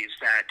apologies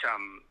that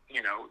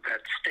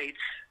that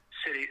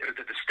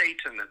the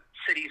states and the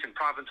cities and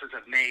provinces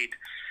have made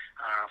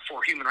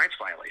for human rights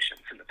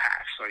violations in the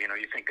past. So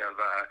you think of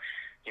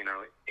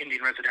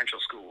Indian residential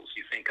schools,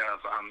 you think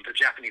of the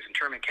Japanese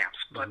internment camps,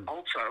 but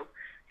also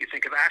you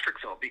think of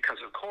Africville, because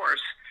of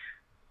course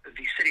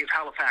the City of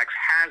Halifax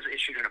has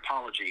issued an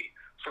apology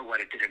for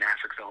what it did in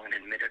Africville and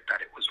admitted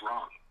that it was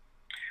wrong.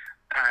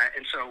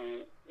 And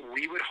so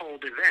we would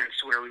hold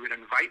events where we would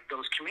invite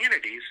those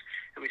communities,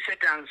 and we sit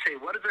down and say,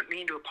 what does it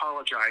mean to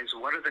apologize?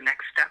 What are the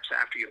next steps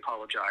after you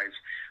apologize?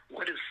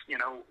 What is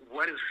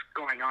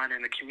going on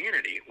in the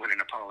community when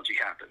an apology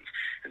happens?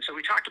 And so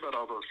we talked about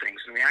all those things,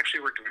 and we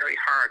actually worked very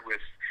hard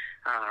with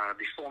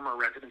the former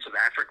residents of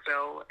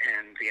Africville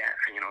and the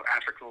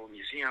Africville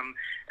Museum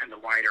and the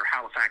wider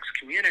Halifax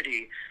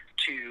community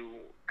to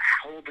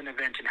hold an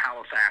event in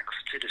Halifax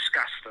to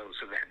discuss those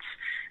events.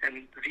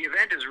 And the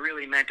event is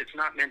really it's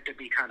not meant to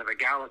be kind of a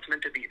gala, it's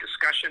meant to be a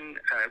discussion.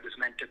 It was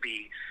meant to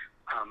be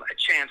a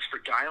chance for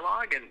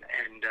dialogue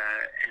and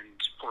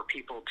for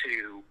people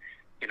to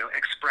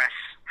express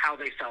how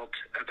they felt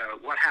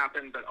about what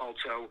happened, but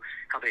also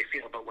how they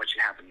feel about what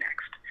should happen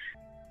next.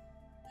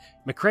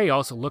 McRae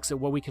also looks at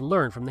what we can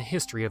learn from the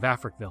history of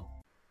Africville.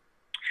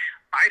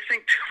 I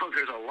think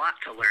there's a lot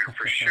to learn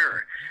for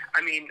sure.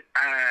 I mean,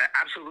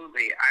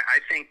 absolutely. I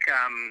think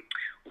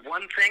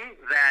one thing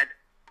that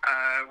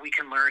we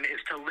can learn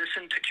is to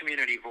listen to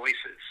community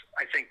voices.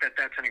 I think that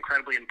that's an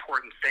incredibly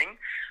important thing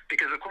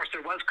because, of course,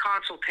 there was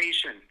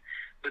consultation,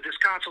 but this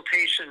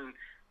consultation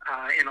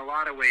in a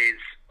lot of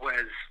ways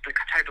was the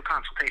type of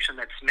consultation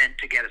that's meant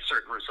to get a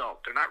certain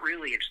result. They're not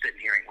really interested in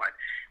hearing what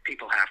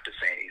people have to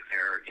say.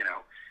 They're,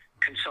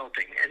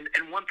 consulting.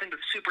 And one thing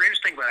that's super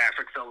interesting about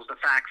Africville is the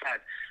fact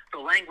that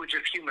the language of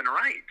human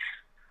rights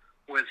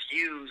was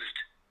used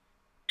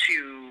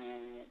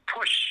to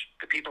push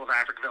the people of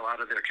Africville out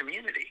of their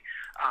community.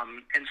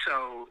 And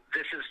so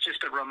this is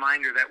just a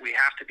reminder that we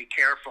have to be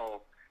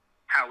careful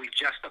how we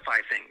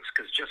justify things,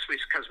 because just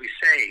because we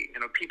say,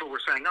 people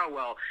were saying, oh,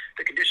 well,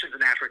 the conditions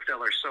in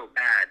Africville are so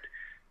bad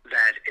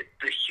that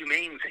the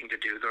humane thing to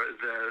do,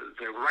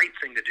 the right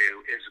thing to do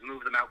is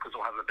move them out because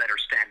they'll have a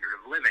better standard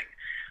of living,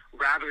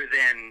 rather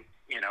than,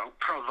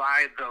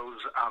 provide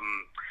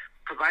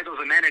those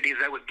amenities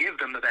that would give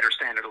them the better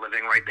standard of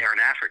living right there in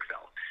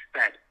Africville,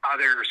 that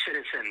other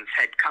citizens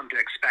had come to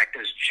expect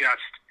as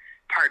just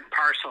part and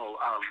parcel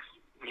of,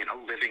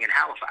 living in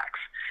Halifax.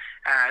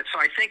 So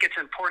I think it's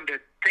important to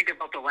think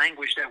about the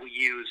language that we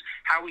use,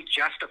 how we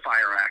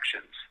justify our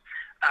actions.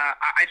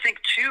 I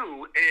think,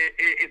 too,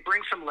 it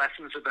brings some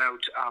lessons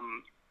about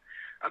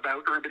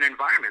urban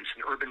environments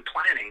and urban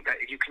planning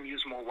that you can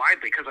use more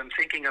widely, because I'm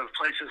thinking of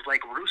places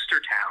like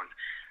Roostertown.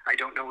 I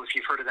don't know if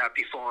you've heard of that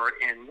before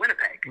in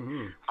Winnipeg.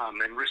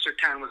 Mm-hmm. And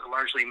Roostertown was a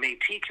largely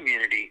Métis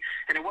community,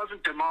 and it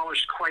wasn't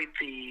demolished quite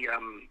the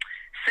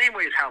same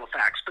way as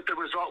Halifax, but the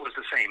result was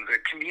the same. The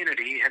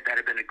community that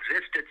had been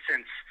existed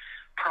since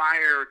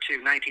prior to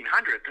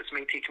 1900, this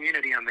Métis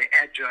community on the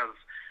edge of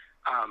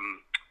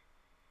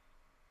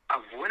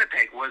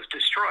Winnipeg was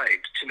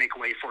destroyed to make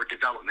way for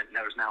development. And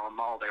there's now a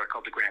mall there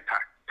called the Grand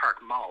Park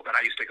Mall that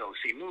I used to go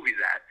see movies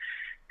at.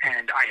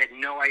 And I had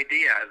no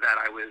idea that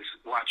I was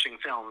watching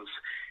films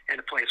in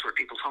a place where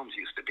people's homes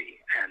used to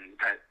be, and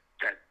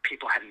that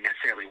people hadn't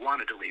necessarily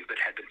wanted to leave but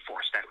had been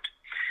forced out.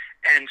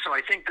 And so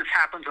I think this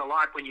happens a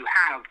lot when you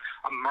have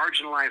a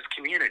marginalized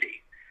community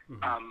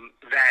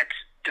that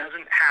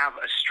doesn't have have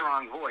a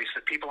strong voice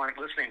that people aren't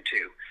listening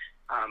to.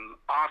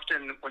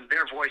 Often when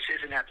their voice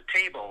isn't at the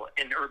table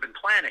in urban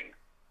planning,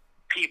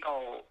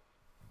 people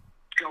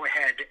go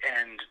ahead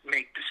and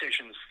make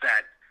decisions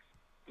that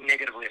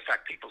negatively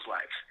affect people's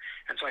lives.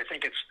 And so I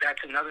think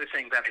that's another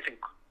thing that I think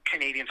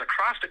Canadians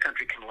across the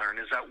country can learn,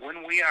 is that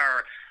when we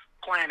are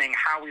planning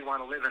how we want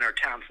to live in our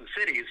towns and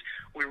cities,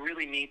 we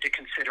really need to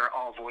consider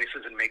all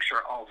voices and make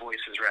sure all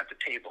voices are at the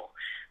table.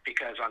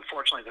 Because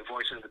unfortunately, the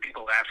voices of the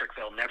people of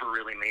Africville never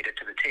really made it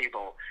to the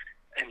table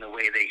in the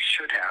way they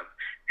should have.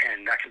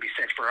 And that can be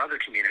said for other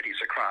communities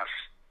across,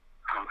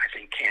 I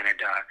think,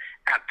 Canada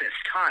at this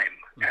time,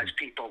 as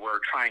people were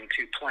trying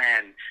to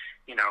plan,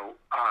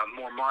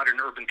 more modern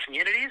urban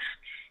communities,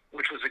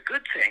 which was a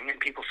good thing, and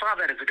people saw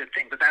that as a good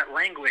thing, but that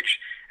language,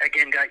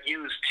 again, got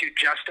used to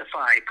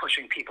justify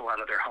pushing people out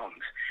of their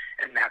homes,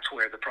 and that's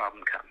where the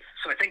problem comes.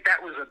 So I think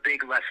that was a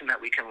big lesson that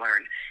we can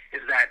learn,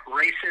 is that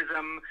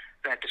racism,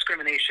 that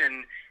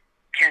discrimination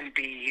can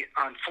be,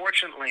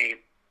 unfortunately,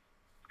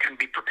 can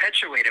be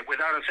perpetuated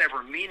without us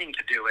ever meaning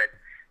to do it,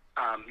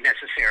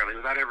 necessarily,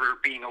 without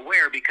ever being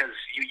aware, because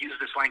you use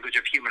this language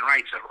of human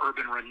rights, of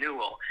urban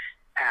renewal,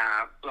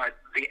 but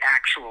the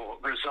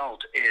actual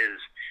result is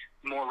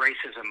more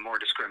racism, more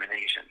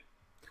discrimination,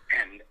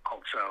 and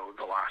also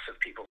the loss of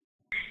people.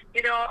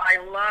 I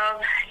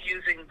love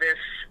using this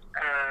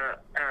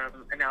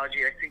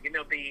analogy. I think,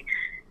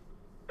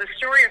 the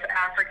story of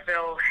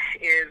Africville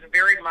is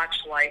very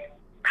much like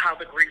how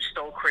the Grinch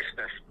stole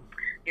Christmas.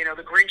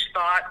 The Grinch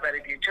thought that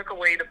if you took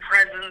away the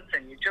presents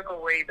and you took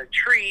away the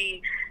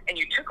tree and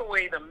you took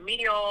away the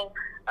meal,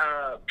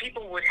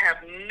 people would have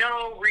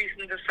no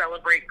reason to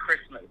celebrate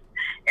Christmas.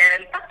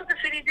 And that's what the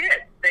city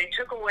did. They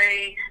took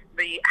away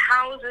the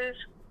houses,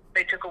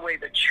 they took away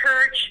the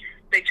church,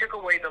 they took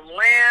away the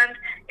land,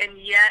 and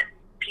yet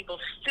people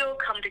still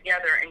come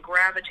together and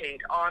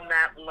gravitate on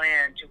that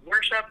land to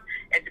worship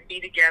and to be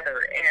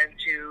together and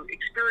to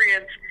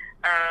experience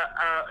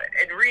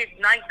and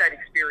reignite that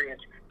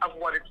experience of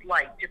what it's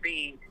like to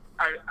be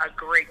a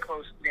great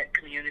close-knit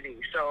community.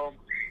 So,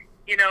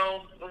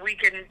 we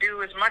can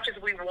do as much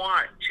as we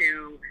want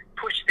to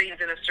push things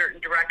in a certain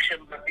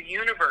direction, but the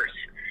universe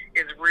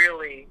is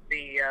really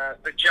the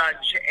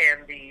judge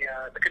and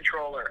the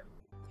controller.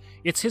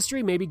 Its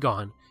history may be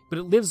gone, but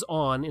it lives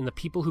on in the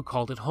people who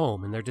called it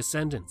home and their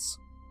descendants.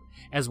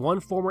 As one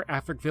former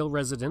Africville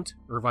resident,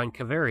 Irvine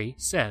Kaveri,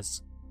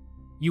 says,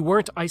 "You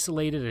weren't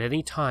isolated at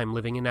any time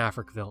living in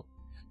Africville.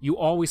 You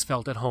always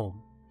felt at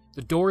home.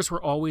 The doors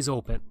were always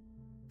open.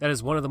 That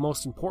is one of the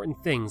most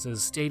important things that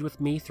has stayed with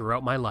me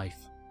throughout my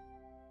life."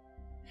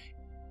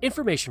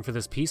 Information for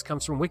this piece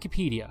comes from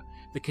Wikipedia,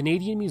 the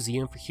Canadian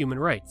Museum for Human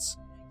Rights,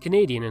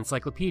 Canadian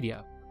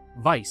Encyclopedia,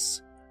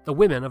 Vice, The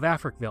Women of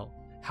Africville,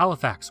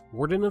 Halifax,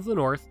 Warden of the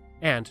North,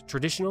 and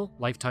Traditional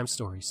Lifetime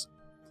Stories.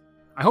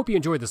 I hope you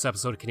enjoyed this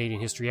episode of Canadian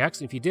History X,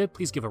 and if you did,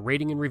 please give a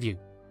rating and review.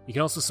 You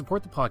can also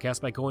support the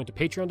podcast by going to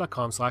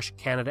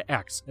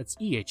patreon.com/CanadaX, that's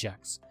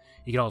EHX.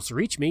 You can also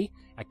reach me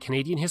at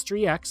Canadian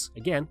History X,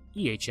 again,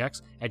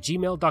 EHX,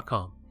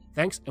 @gmail.com.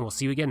 Thanks, and we'll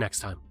see you again next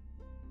time.